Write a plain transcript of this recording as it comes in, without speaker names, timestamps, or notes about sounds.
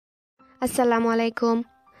আসসালামু আলাইকুম।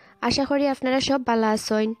 আশা করি আপনারা সব ভালো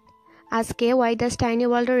আছেন। আজকে ওয়াইদাস টাইনি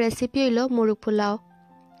ওয়ার্ল্ডের রেসিপি হইল মোরগ পোলাও।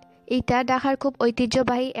 এইটা ঢাকার খুব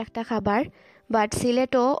ঐতিহ্যবাহী একটা খাবার, বাট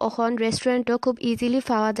সিলেটও এখন রেস্টুরেন্টও খুব ইজিলি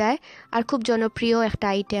পাওয়া যায় আর খুব জনপ্রিয় একটা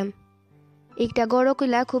আইটেম। এইটা গড়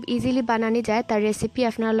কইলা খুব ইজিলি বানানি যায়, তার রেসিপি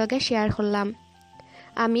আপনার লগে শেয়ার করলাম।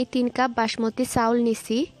 আমি 3 কাপ বাসমতি চাউল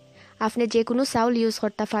নিছি, আপনি যে কোনো চাউল ইউজ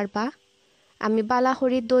করতে পারবা। আমি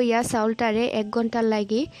বালাখড়ি দইয়া চাউলটারে 1 ঘন্টার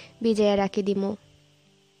লাগি ভিজাইয়া রাখি দিমু,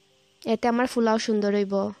 এতে আমার ফুলাও সুন্দর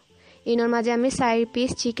হইব। ইনোর মাঝে আমি 4 পিস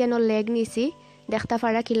চিকেনের লেগ নিছি, দেখতে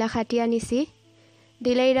পারা কিলা খাটিয়া নিছি।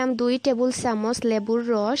 দিলাইরাম 2 টেবিল চামচ লেবুর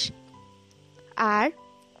রস আর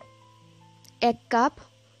 1 কাপ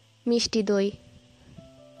মিষ্টি দই।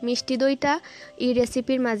 মিষ্টি দইটা এই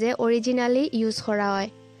রেসিপির মাঝে অরিজিনালি ইউজ করা হয়,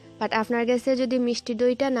 বাট আপনার কাছে যদি মিষ্টি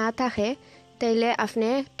দইটা না থাকে তাইলে আপনি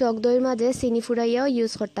টক দইয়ের মাঝে চিনি ফুরাইয়াও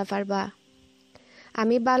ইউজ করতে পারবা।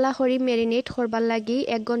 আমি বালাখড়ি ম্যারিনেট করবার লাগি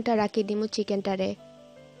 1 ঘন্টা রাখি দিমু চিকেনটারে,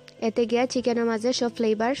 এতে গিয়া চিকেনের মাঝে সব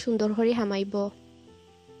ফ্লেভার সুন্দর করে হামাইব।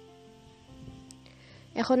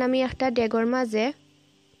 এখন আমি একটা ডেগর মাঝে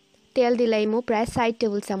তেল দিলাইমু প্রায় 4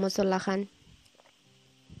 টেবিল চামচ লাখান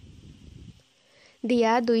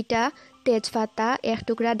দিয়া 2টা তেজপাতা, 1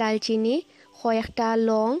 টুকরা দালচিনি, কয়েকটা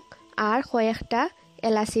লং আর কয়েকটা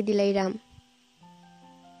এলাচি দিলাইরাম।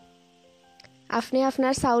 আপনি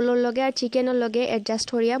আপনার চাউলের লগে আর চিকেনের লগে অ্যাডজাস্ট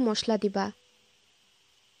করিয়া মশলা দিবা।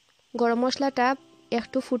 গরম মশলাটা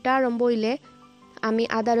একটু ফুটা আরম্ভ হইলে আমি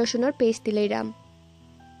আদা রসুনের পেস্ট দিলাইরাম।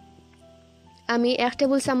 আমি 1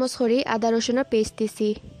 টেবিল চামচ করে আদা রসুনের পেস্ট দিছি।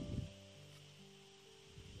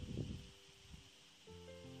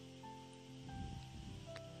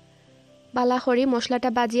 বালা করে মশলাটা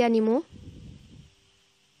বাজিয়া নিমু।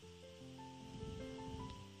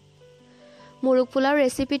 মোরগ পোলাও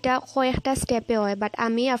রেসিপিটা কয়েকটা স্টেপে হয়, বাট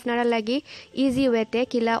আমি আপনারা লাগি ইজি ওয়েতে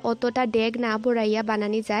কিলা অতটা ডেগ না বড়াইয়া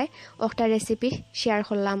বানানি যায় একটা রেসিপি শেয়ার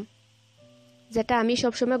করলাম, যেটা আমি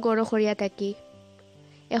সবসময় গড় করিয়া থাকি।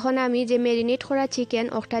 এখন আমি যে ম্যারিনেট করা চিকেন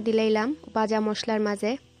একটা দিলাইলাম ভাজা মশলার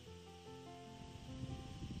মাঝে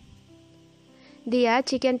দিয়া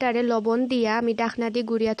চিকেনটারে লবণ দিয়া আমি ডাকনা দিয়ে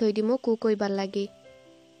গুড়িয়া থই দিমু কুক হইবার লাগি।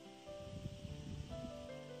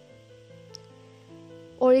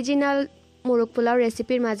 অরিজিনাল মোরগ পোলাও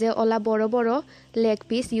রেসিপির মাঝে ওলা বড় বড় লেগ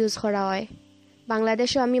পিস ইউজ করা হয়।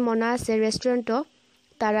 বাংলাদেশও আমি মনে আছে রেস্টুরেন্টও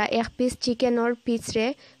তারা 1 পিস চিকেনের পিসরে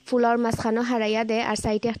ফুলাওর মাঝখানো হারাইয়া দে আর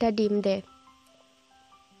সাইডে একটা ডিম দে,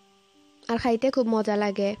 আর খাইতে খুব মজা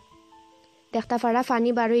লাগে। দেখতে পারা পানি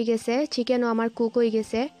বার হয়ে গেছে, চিকেনও আমার কুক হয়ে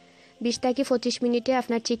গেছে। 20 থেকে 25 মিনিটে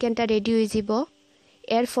আপনার চিকেনটা রেডি হয়ে যাব।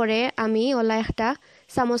 এরপরে আমি ওলা একটা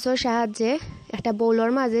চামচের সাহায্যে একটা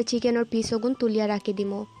বোলের মাঝে চিকেনের পিসগুন তুলিয়া রাখি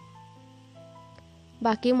দিমু।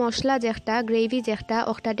 বাকি মশলা যেটা গ্রেভি যেটা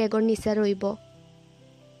একটা ডেগর নিচে রইব।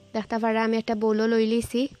 দেখতে পারা আমি একটা বোলও লই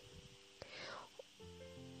লিছি।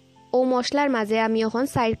 ও মশলার মাঝে আমি এখন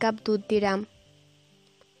 4 কাপ দুধ দিলাম,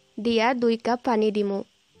 দিয়া 2 কাপ পানি দিমু।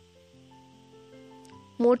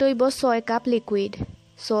 মোট হইব 6 কাপ লিকুইড।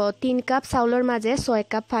 3 কাপ চাউলের মাঝে 6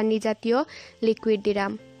 কাপ পানি জাতীয় লিকুইড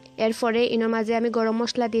দিলাম। এরপরে ইনোর মাঝে আমি গরম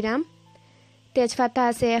মশলা দিলাম, তেজপাতা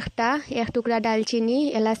আছে একটা, 1 টুকরা দালচিনি,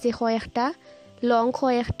 এলাচি কয়েকটা, লং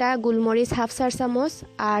কয়েকটা, গোলমরিচ হাফ 4 চামচ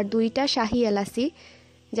আর 2টা শাহি এলাচি,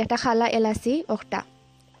 যেটা খালা এলাচি একটা।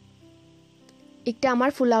 একটা আমার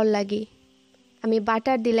ফুলাওর লাগি আমি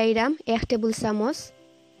বাটার দিলাইরাম 1 টেবিল চামচ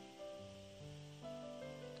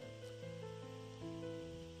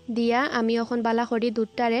দিয়া আমি এখন বালা করি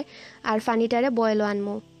দুধটারে আর পানিটারে বয়েল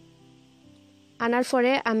আনমু। আনার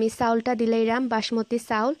পরে আমি চাউলটা দিলাইরাম বাসমতি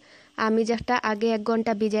চাউল, আমি যেটা আগে 1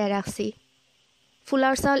 ঘন্টা ভিজায় রাখছি।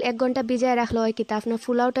 ফুলাওর চাউল 1 ঘন্টা ভিজায় রাখলে হয় কিতা আপনার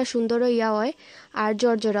ফুলাওটা সুন্দর হইয়া হয় আর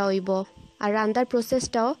জর্জরা হইব, আর রান্নার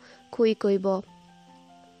প্রসেসটাও কুইক হইব।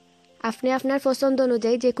 আপনি আপনার পছন্দ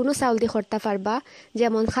অনুযায়ী যে কোনো চাউল দিয়ে করতে পারবা,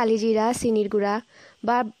 যেমন খালি জিরা, চিনির গুঁড়া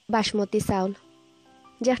বা বাসমতি চাউল।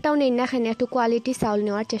 যেটাও নেই না খানে একটু কোয়ালিটি চাউল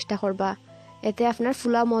নেওয়ার চেষ্টা করবা, এতে আপনার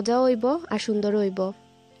ফুলাও মজাও হইব আর সুন্দর হইব।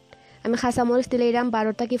 আমি কাঁচামরিচ দিলাইরাম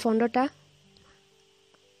 12টা কি 15টা।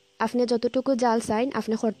 আপনি যতটুকু জাল চাইন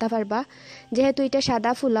আপনি করতে পারবা। যেহেতু এটা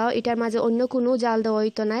সাদা ফুলাও, এটার মাঝে অন্য কোনো জাল দেওয়া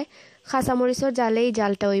হইতো নাই, কাঁচামরিচের জালেই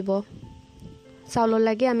জালটা হইব। চাউলের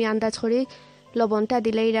লাগে আমি আন্দাজ করি লবণটা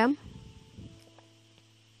দিলাইরাম।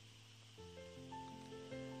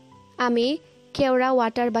 আমি কেওড়া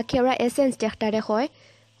ওয়াটার বা কেওড়া এসেন্স যেটারে হয়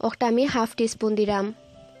ওটা আমি হাফ টিস্পুন দিলাম।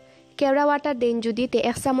 কেওড়া ওয়াটার দিন যদি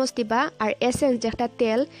 1 চামচ দিবা, আর এসেন্স যেটা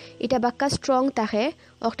তেল এটা বাক্কা স্ট্রং থাকে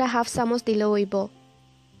ওটা হাফ চামচ দিলে হইব।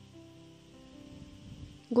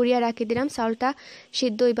 গুড়িয়া রাখি দিলাম চাউলটা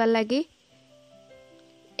সিদ্ধ হইবার লাগি।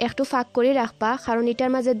 একটু ফাঁক করে রাখবা কারণ এটার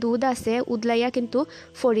মাঝে দুধ আছে উদলাইয়া কিন্তু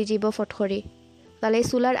ফরি যাব ফটখরি তাহলে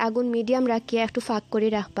চুলার আগুন মিডিয়াম রাখিয়া একটু ফাঁক করে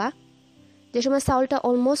রাখবা যে সময় চাউলটা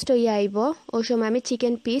অলমোস্ট হইয়া আইব ওই সময় আমি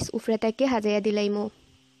চিকেন পিস উফরেটাকে হাজাইয়া দিলাইমু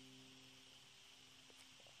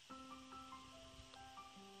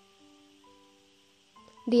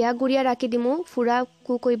দিয়া গুড়িয়া রাখি দিমু ফুরা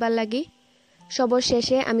কুক হইবার লাগি সবর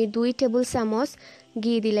শেষে আমি 2 টেবিল চামচ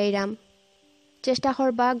ঘি দিলাইরাম চেষ্টা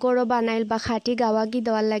করবা গরো বানাইল বা খাঁটি গাওয়া ঘি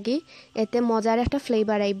দেওয়ার লাগি এতে মজার একটা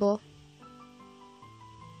ফ্লেভার আইব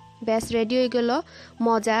বেশ রেডি হয়ে গেল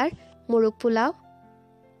মজার মোরগ পোলাও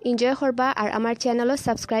এনজয় করবা আর আমার চ্যানেলও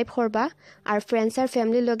সাবস্ক্রাইব করবা আর ফ্রেন্ডস আর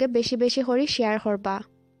ফ্যামিলির লগে বেশি বেশি করে শেয়ার করবা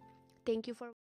থ্যাংক ইউ ফর